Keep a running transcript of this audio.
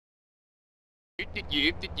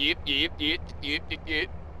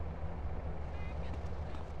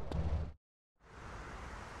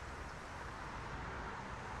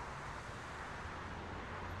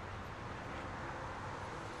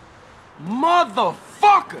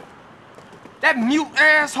Motherfucker! That mute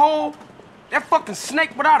asshole, that fucking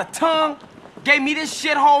snake without a tongue, gave me this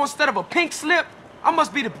shithole instead of a pink slip. I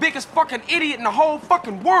must be the biggest fucking idiot in the whole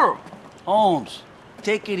fucking world. Holmes,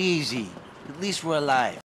 take it easy. At least we're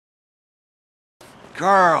alive.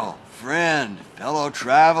 Carl, friend, fellow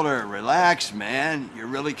traveler, relax, man. You're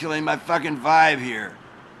really killing my fucking vibe here.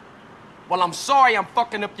 Well, I'm sorry I'm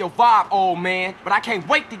fucking up your vibe, old man, but I can't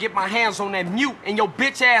wait to get my hands on that mute and your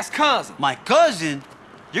bitch-ass cousin. My cousin?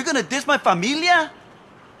 You're gonna diss my familia?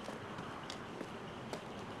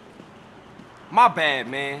 My bad,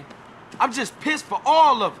 man. I'm just pissed for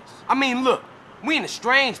all of us. I mean, look, we in a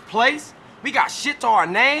strange place. We got shit to our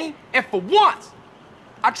name, and for once,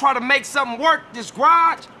 I try to make something work this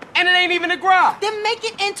garage, and it ain't even a garage. Then make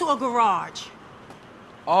it into a garage.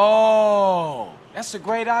 Oh, that's a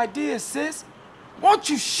great idea, sis. Won't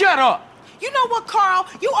you shut up? You know what, Carl?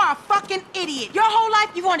 You are a fucking idiot. Your whole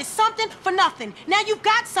life you wanted something for nothing. Now you've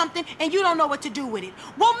got something and you don't know what to do with it.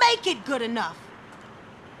 We'll make it good enough.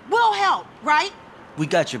 We'll help, right? We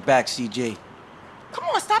got your back, CJ. Come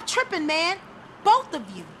on, stop tripping, man. Both of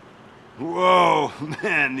you. Whoa,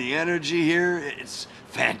 man, the energy here, it's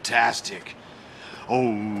fantastic.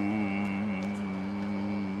 Oh.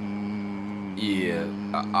 Yeah,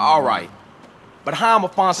 all right. But how I'ma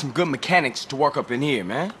find some good mechanics to work up in here,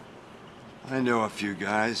 man? I know a few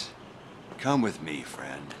guys. Come with me,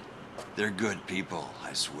 friend. They're good people,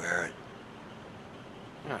 I swear it.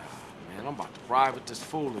 Oh, man, I'm about to ride with this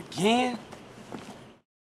fool again.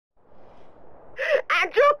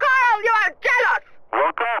 And you, Carl, you are jealous!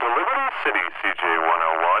 Welcome to Liberty City,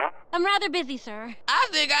 CJ-101. I'm rather busy, sir. I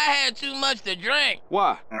think I had too much to drink.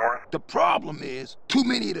 Why? The problem is, too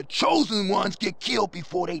many of the chosen ones get killed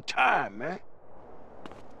before they time, man.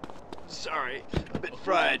 Sorry, a bit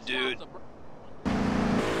fried, dude.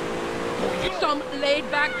 You some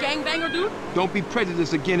laid-back gangbanger, dude? Don't be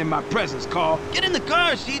prejudiced again in my presence, Carl. Get in the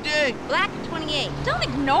car, CJ. Black 28. Don't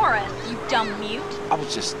ignore us, you dumb mute. I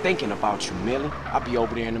was just thinking about you, Millie. I'll be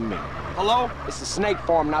over there in a minute. Hello? It's a snake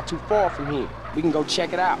farm not too far from here. We can go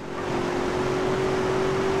check it out.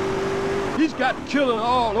 He's got killing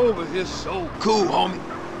all over his soul. Cool, homie.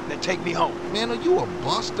 Now take me home. Man, are you a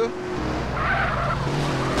buster?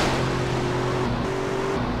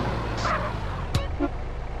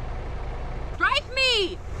 Drive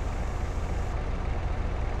me!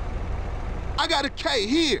 I got a K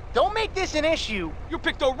here. Don't make this an issue. You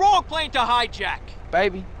picked the wrong plane to hijack.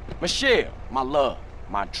 Baby, Michelle, my love,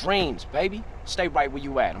 my dreams, baby. Stay right where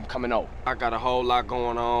you at. I'm coming over. I got a whole lot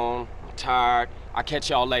going on. I'm tired. I'll catch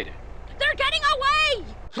y'all later. They're getting away!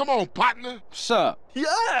 Come on, partner. What's up?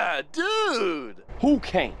 Yeah, dude! Who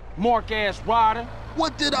came? Mark-ass rider?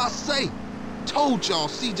 What did I say? Told y'all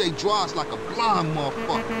CJ drives like a blind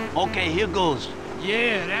motherfucker. Okay, here goes.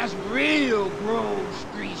 Yeah, that's real Grove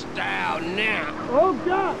Street style now. Oh,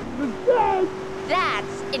 God, the dead!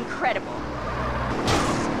 That's incredible.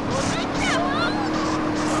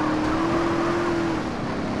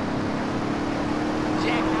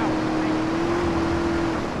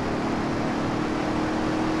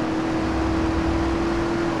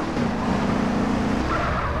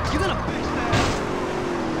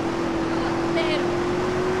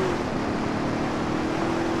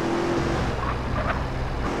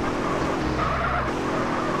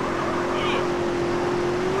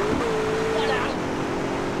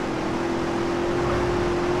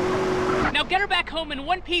 Get her back home in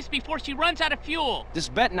one piece before she runs out of fuel. This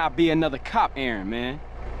better not be another cop errand, man.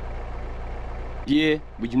 Yeah,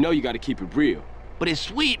 but you know you gotta keep it real. But it's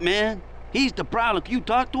sweet, man. He's the problem. Can you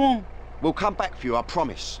talk to him? We'll come back for you, I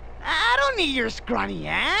promise. I don't need your scrawny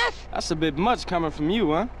ass. That's a bit much coming from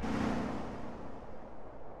you, huh?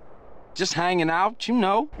 Just hanging out, you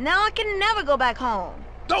know. Now I can never go back home.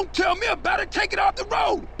 Don't tell me about it. Take it off the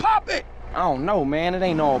road. Pop it. I don't know, man. It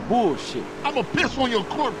ain't all bullshit. I'm gonna piss on your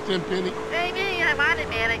corpse, Tenpenny. Hey, me, I'm on it,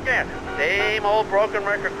 man. Ain't that? Same old broken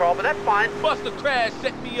record, Carl, but that's fine. Buster Crash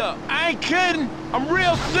set me up. I ain't kidding. I'm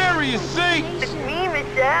real serious, see? It's me,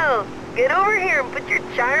 Michelle. Get over here and put your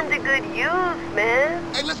charm to good use,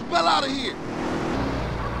 man. Hey, let's bail out of here.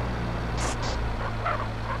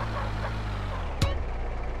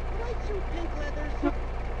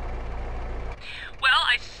 Well,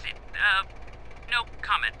 no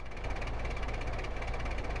comment.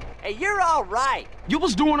 Hey, you're all right. You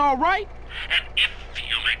was doing all right? And if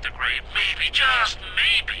you make the grade, maybe, just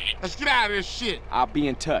maybe. Let's get out of this shit. I'll be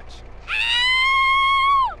in touch.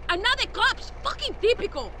 Another cops Fucking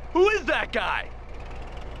typical. Who is that guy?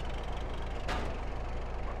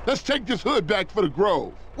 Let's take this hood back for the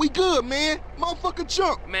Grove. We good, man. Motherfucker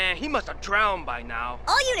chunk. Man, he must have drowned by now.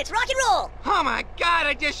 All units, rock and roll! Oh my God,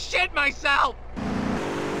 I just shit myself!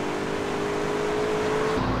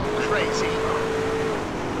 Crazy.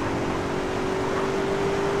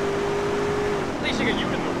 At least you can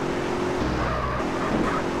do.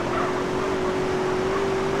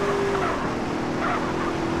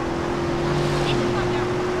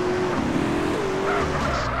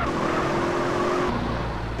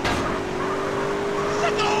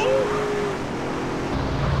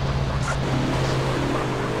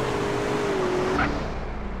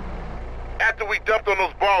 After we dumped on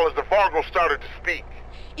those ballers, the Fargo started to speak.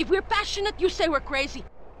 If we're passionate, you say we're crazy.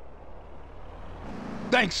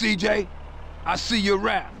 Thanks, CJ. I see you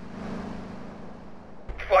around.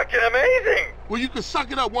 Fucking amazing! Well, you can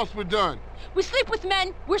suck it up once we're done. We sleep with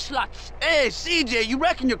men, we're sluts. Hey, CJ, you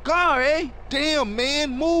wrecking your car, eh? Damn,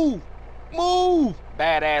 man, move! Move!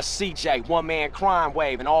 Badass CJ, one-man crime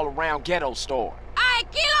wave, and all-around ghetto store. I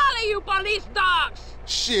kill all of you police dogs!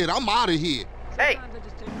 Shit, I'm out of here. Hey,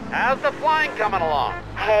 how's the flying coming along?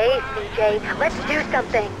 Hey, CJ, let's do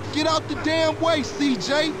something. Get out the damn way,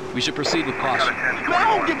 CJ. We should proceed with caution. Man,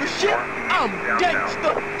 I don't give a shit. I'm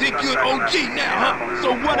gangsta. Think you're an OG now, huh?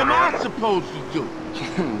 So what am I supposed to do?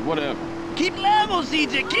 Whatever. Keep level,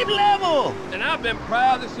 CJ, keep level! And I've been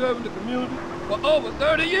proudly serving the community for over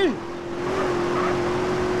 30 years.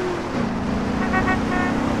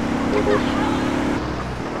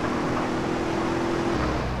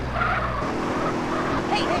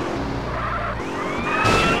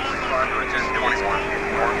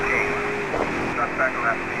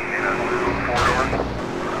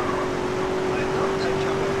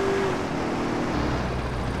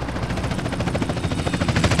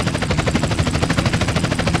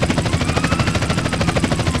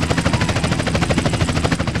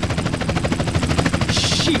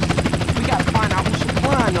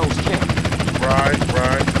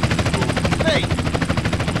 Right. Hey!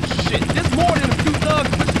 Shit, this more than a few thugs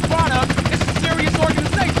pushing product. It's a serious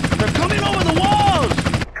organization. They're coming over the walls!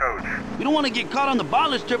 Coach. We don't want to get caught on the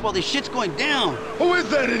baller strip while this shit's going down. Who is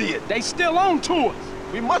that idiot? They still on to us.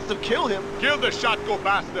 We must have killed him. Kill the shotgun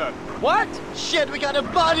bastard. What? Shit, we got a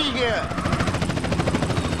body here!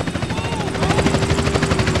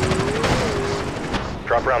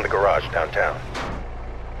 Drop around the garage downtown.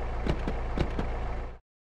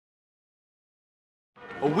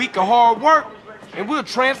 A week of hard work, and we'll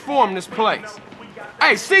transform this place.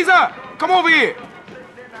 Hey, Caesar, come over here.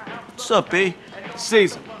 What's up, B?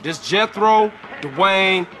 Caesar, this Jethro,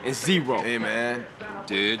 Dwayne, and Zero. Hey, man.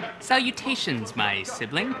 Dude. Salutations, my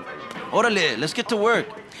sibling. Orale, let's get to work.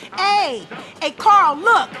 Hey, Carl,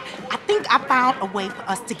 look. I think I found a way for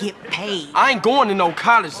us to get paid. I ain't going to no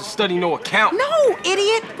college to study no account. No,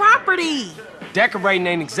 idiot, property. Decorating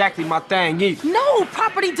ain't exactly my thing either. No,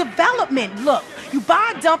 property development. Look, you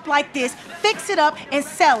buy a dump like this, fix it up, and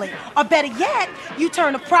sell it. Or better yet, you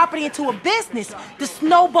turn the property into a business. The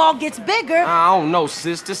snowball gets bigger. I don't know,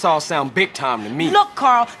 sis. This all sound big time to me. Look,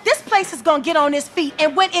 Carl, this place is gonna get on its feet,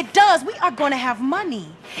 and when it does, we are gonna have money.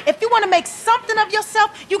 If you wanna make something of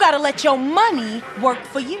yourself, you gotta let your money work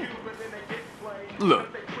for you. Look,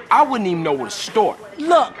 I wouldn't even know where to start.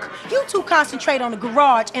 Look, you two concentrate on the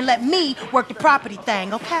garage and let me work the property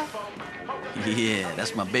thing, okay? Yeah,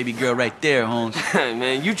 that's my baby girl right there, Holmes.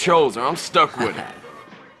 Man, you chose her. I'm stuck with her.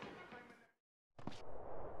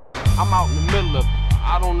 I'm out in the middle of,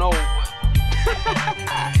 I don't know what.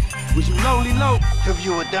 Was you lonely, low? To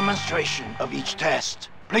view a demonstration of each test,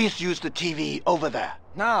 please use the TV over there.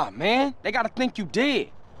 Nah, man. They gotta think you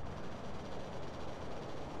dead.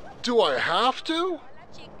 Do I have to?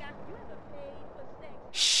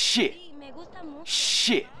 Shit.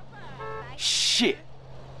 Shit. Shit.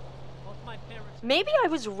 Maybe I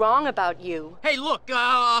was wrong about you. Hey, look,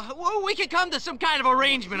 we could come to some kind of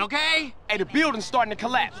arrangement, okay? Hey, the building's starting to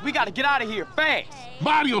collapse. We gotta get out of here fast.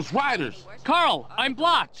 Barrios Riders! Carl, I'm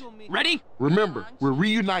blocked. Ready? Remember, we're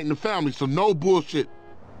reuniting the family, so no bullshit.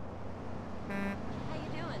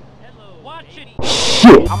 Watch it.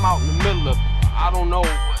 Shit. I'm out in the middle of, I don't know what.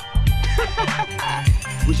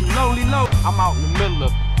 Was you lonely, low? I'm out in the middle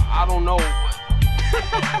of, I don't know what.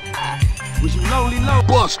 Was you lonely, low?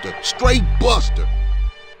 Buster, straight Buster.